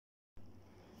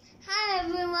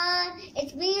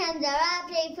it's me, Hamza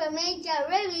Rappley from HR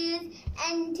Reviews,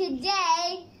 and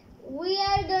today we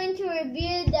are going to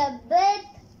review the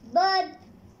but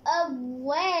of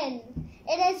when.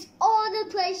 It has all the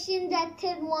questions that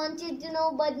kids wanted to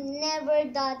know but never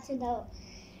got to know.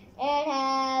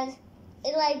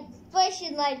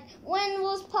 Questions like, when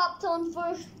was Pop-Tone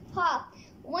first pop?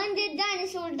 When did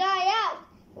dinosaurs die out?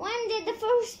 When did the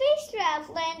first spacecraft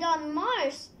land on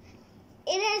Mars?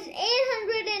 It has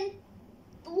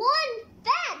 801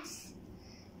 facts.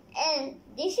 And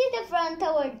this is the front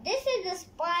cover. This is the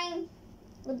spine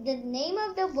with the name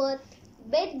of the book,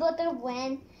 but of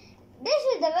when. This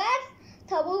is the back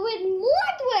cover with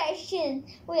more questions.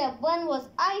 We have one was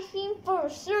ice cream for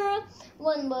sure.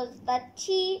 One was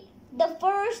the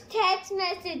first text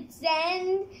message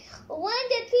sent. When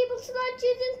did people start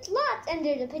using slots? And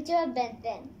there's a picture of Big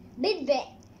Bang.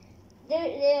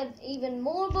 There are even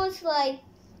more books like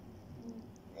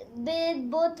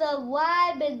Big Book of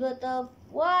Why, Big Book of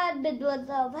What, Big Book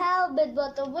of How, Big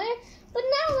Book of Where. But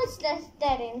now let's just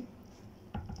start in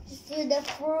to the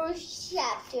first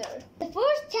chapter. The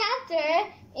first chapter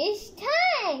is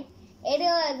time. It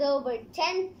has over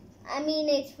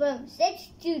it's from 6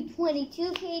 to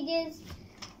 22 pages.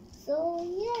 So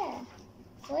yeah,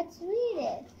 let's read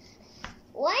it.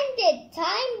 When did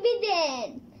time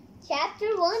begin?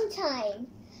 Chapter 1, time.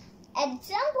 At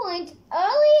some point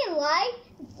early in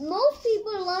life, most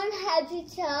people learned how to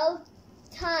tell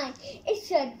time.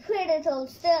 It's critical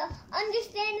to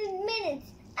understanding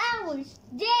minutes, hours,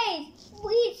 days,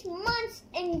 weeks, months,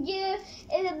 and years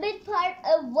is a big part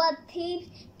of what keeps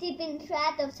keeping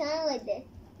track of time like this.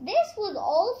 This was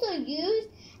also used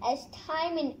as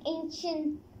time in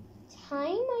ancient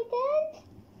time, I think.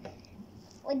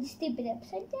 Let's flip it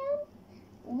upside down.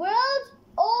 World's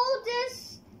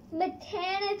oldest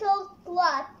mechanical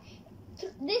clock.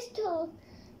 This took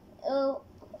a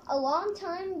long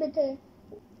time, but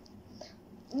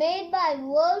made by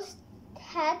World's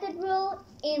Cathedral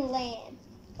in Land.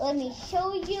 Let me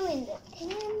show you in the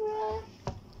camera.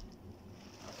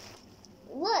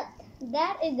 Look,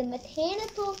 that is the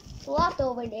mechanical clock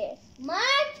over there.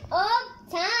 March of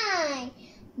time.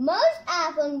 Most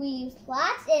often we use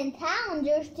clocks and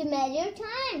calendars to measure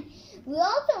time. We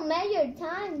also measure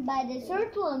time by the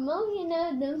circular motion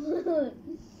of the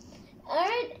moon,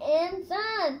 Earth, and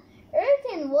Sun. Earth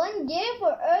in 1 year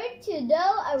for Earth to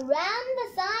go around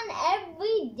the Sun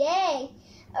every day.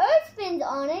 Earth spins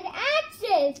on its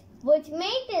axis, which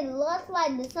makes it look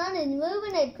like the Sun is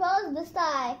moving across the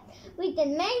sky. We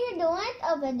can measure the length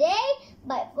of a day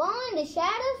by following the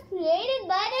shadows created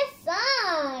by the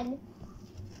Sun.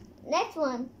 Next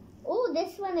one. Oh,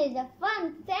 this one is a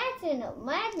fun fact in a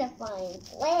magnifying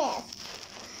glass.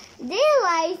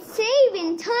 Daylight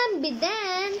saving time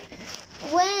began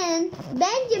when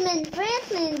Benjamin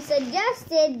Franklin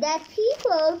suggested that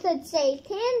people could save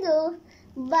candles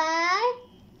by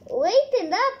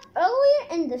waking up earlier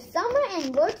in the summer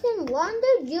and working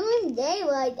longer during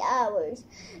daylight hours.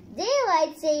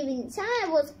 Daylight saving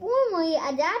time was formally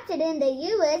adopted in the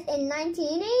U.S. in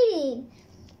 1918.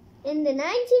 In the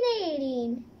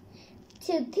 1918,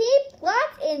 to keep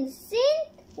clocks in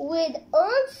sync with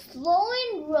Earth's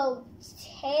slowing rotation.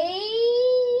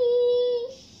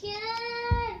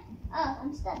 Oh,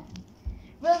 I'm stuck.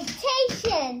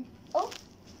 Rotation. Oh.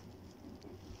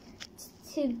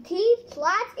 To keep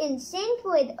clocks in sync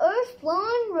with Earth's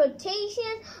slowing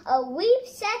rotation, a leap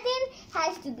second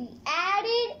has to be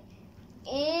added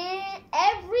in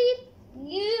every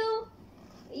few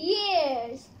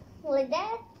years. Like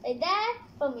that,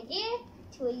 from a year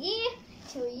to a year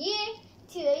to a year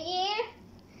to a year.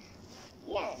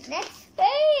 Yeah, next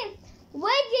thing.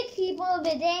 When did people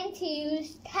begin to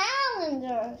use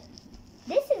calendars?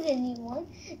 This is a new one.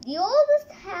 The oldest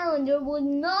calendar was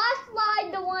not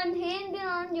like the one hanging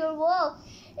on your wall.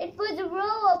 It was a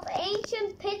row of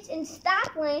ancient pits in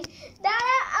Scotland that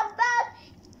are about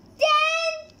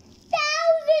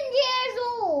 10,000 years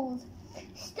old.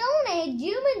 Stone Age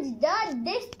humans dug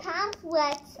this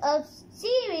complex of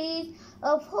series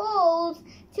of holes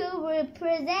to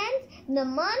represent the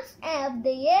months of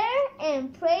the year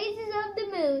and phases of the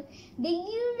moon. They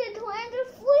used the calendar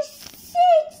for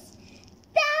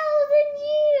 6,000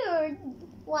 years.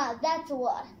 Wow, that's a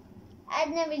lot. I've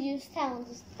never used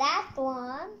calendars that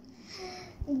long.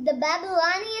 The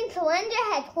Babylonian calendar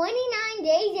had 29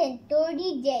 days and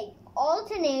 30 days,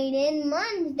 alternating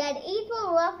months that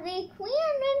equal roughly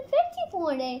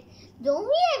 354 days. Don't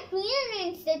we have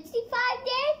 365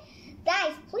 days?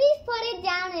 Guys, please put it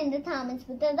down in the comments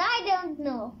because I don't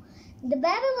know. The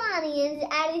Babylonians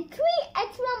added 3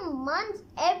 extra months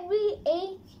every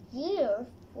 8 years.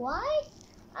 Why?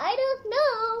 I don't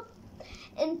know.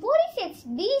 In 46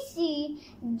 BC,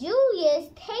 Julius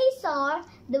Caesar,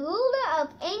 the ruler of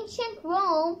ancient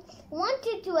Rome,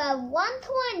 wanted to have one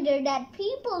calendar that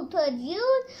people could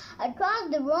use across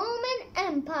the Roman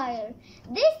Empire.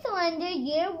 This calendar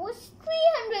year was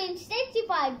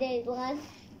 365 days long.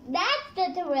 That's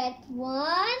the correct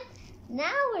one.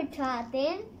 Now we're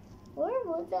talking. Where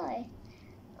was I?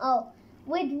 Oh,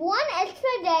 with one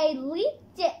extra day, leap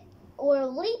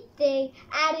day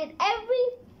added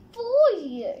every 4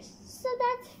 years. So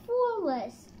that's 4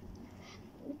 less.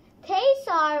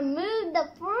 Caesar moved the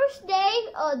first day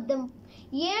of the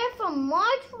year from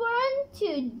March 1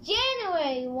 to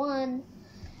January 1.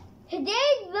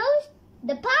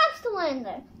 The Pap's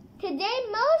calendar. Today,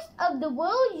 most of the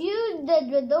world use the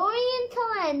Gregorian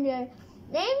calendar,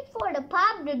 named for the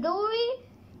Pope Gregory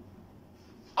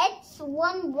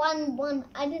X111.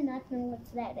 I do not know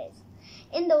what that is.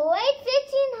 In the late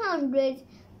 1500s,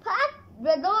 Pope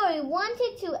Gregory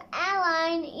wanted to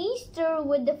align Easter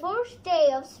with the first day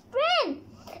of spring.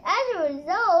 As a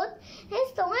result,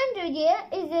 his calendar year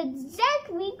is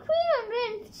exactly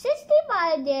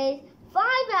 365 days, 5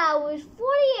 hours,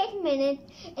 48 minutes,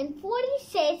 and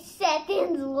 46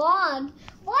 seconds long.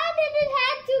 Why did it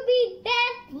have to be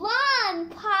that long,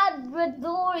 Pope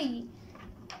Gregory?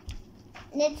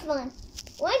 Next one.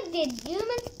 When did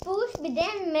humans first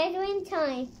begin measuring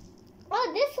time?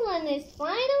 Oh, this one is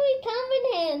finally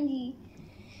coming handy.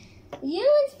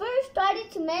 Humans first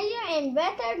started to measure and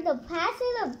record the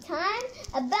passage of time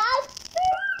about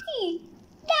 30,000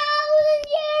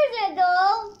 years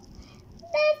ago.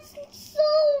 That's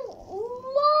so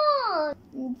long.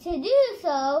 To do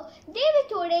so, they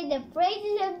recorded the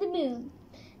phases of the moon.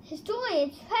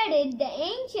 Historians credit the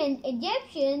ancient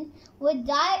Egyptians with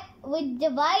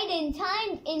dividing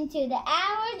time into the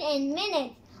hours and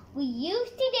minutes we use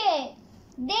today.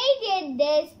 They did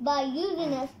this by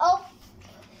using a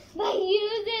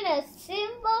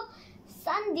simple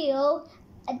sundial,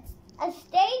 a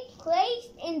stake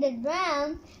placed in the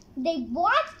ground. They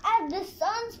watched as the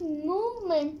sun's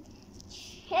movement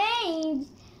changed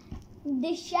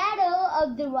the shadow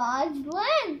of the rod's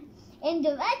length in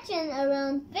direction.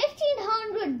 Around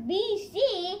 1500 BC,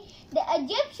 the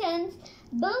Egyptians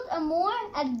built a more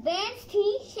advanced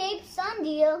T-shaped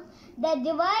sundial that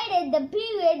divided the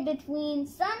period between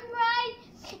sunrise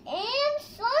and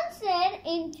sunset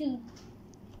into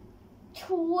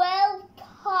 12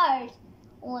 parts.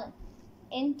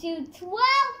 Into 12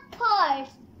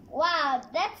 parts. Wow,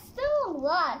 that's still a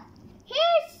lot.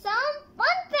 Here's some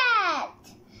fun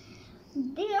fact.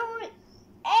 There were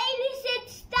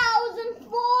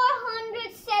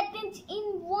 86,400 seconds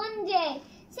in one day,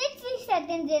 60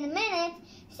 seconds in a minute,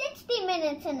 60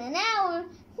 minutes in an hour,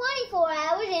 24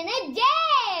 hours in a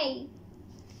day.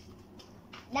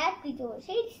 That's because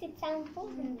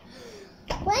 86,400.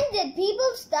 When did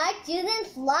people start using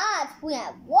clocks? We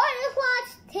have water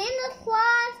clocks, tennis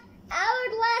clocks,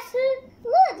 hourglasses.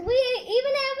 Look, we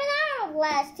even have an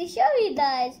hourglass to show you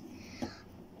guys.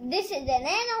 This is an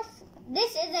analog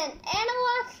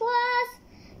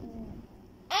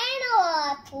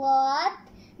clock.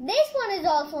 This one is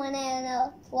also an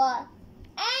analog clock.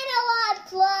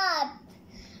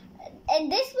 And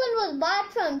this one was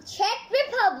bought from Czech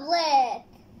Republic.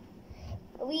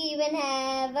 We even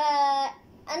have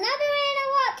another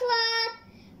analog clock.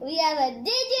 We have a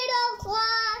digital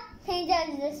clock. Can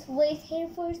you just wait here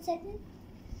for a second?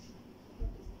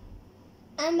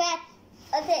 I'm back.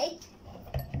 Okay.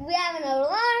 We have an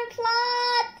alarm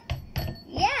clock.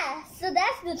 Yeah, so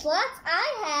that's the clocks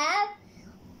I have.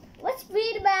 Let's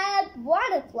read about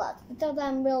water clocks because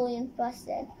I'm really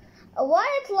interested. A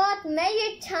water clock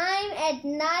measured time at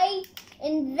night,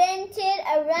 invented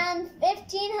around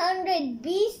 1500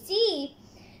 BC.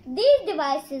 These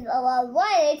devices allow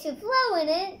water to flow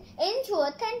into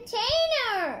a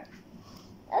container.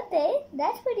 Okay,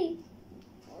 that's pretty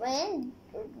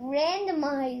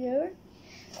randomizer.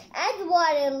 As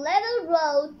water level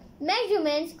rose,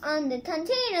 measurements on the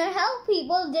container help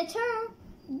people determine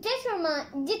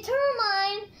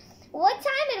what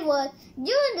time it was.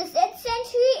 During the 6th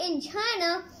century in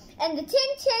China and the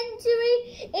 10th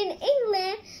century in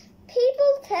England,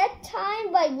 people kept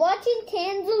time by watching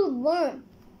candles burn.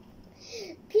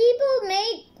 People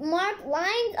made marked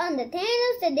lines on the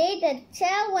candles today to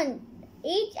tell when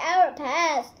each hour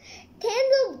passed.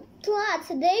 Candle clocks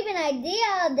gave an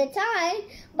idea of the time,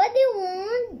 but they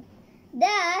weren't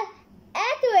that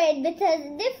accurate because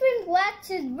different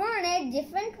watches burn at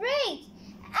different rates.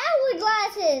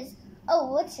 Hourglasses.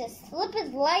 Oh, let's just flip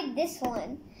it like this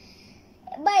one.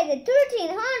 By the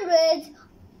 1300s,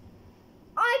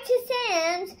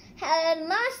 artisans had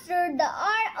mastered the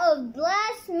art of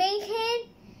glass making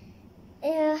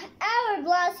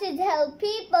Hourglasses help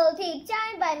people take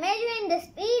time by measuring the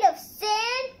speed of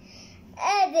sand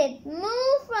as it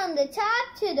moves from the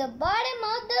top to the bottom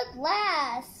of the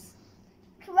glass.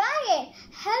 Try it.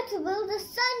 How to build a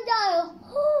sundial.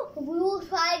 We will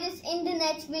try this in the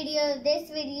next video. This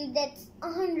video that's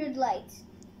 100 likes.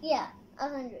 Yeah,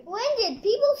 100. When did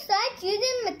people start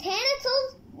using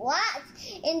mechanical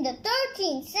clocks? In the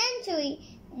 13th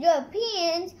century,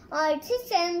 European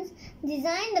artisans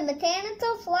designed the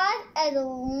mechanical clock as a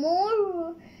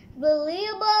more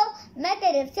reliable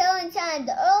method of telling time.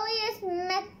 The earliest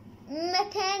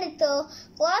mechanical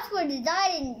clocks were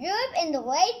designed in Europe in the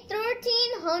late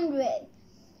 1300s.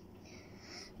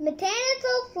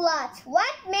 Mechanical clocks.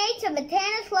 What makes a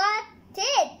mechanical clock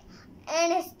tick?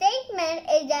 And a statement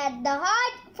is at the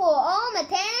heart for all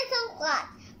mechanical clocks.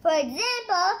 For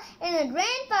example, in a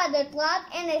grandfather clock,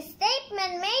 and a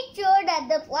statement made sure that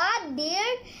the clock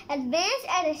gears advance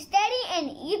at a steady and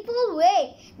equal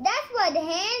rate. That's why the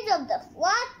hands of the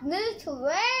clock move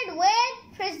toward with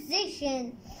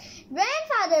precision.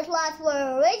 Grandfather clocks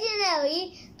were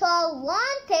originally called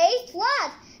long-paced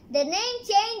clocks. The name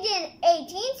changed in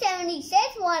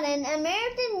 1876 when an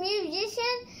American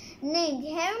musician named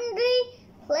Henry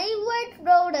Clayworth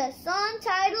wrote a song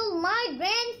titled My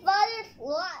Grandfather's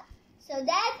Clock. So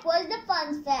that was the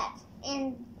fun fact.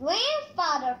 And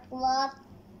grandfather clock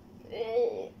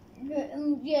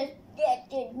just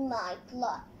did my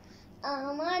clock.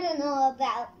 I don't know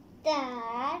about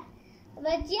that.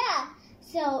 But yeah,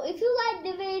 so if you like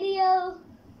the video,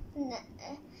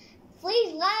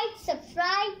 please like,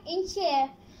 subscribe, and share.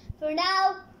 For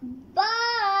now,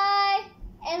 bye!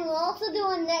 And we'll also do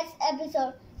a next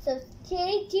episode. So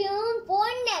stay tuned for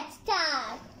next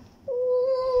time.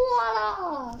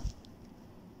 Voila!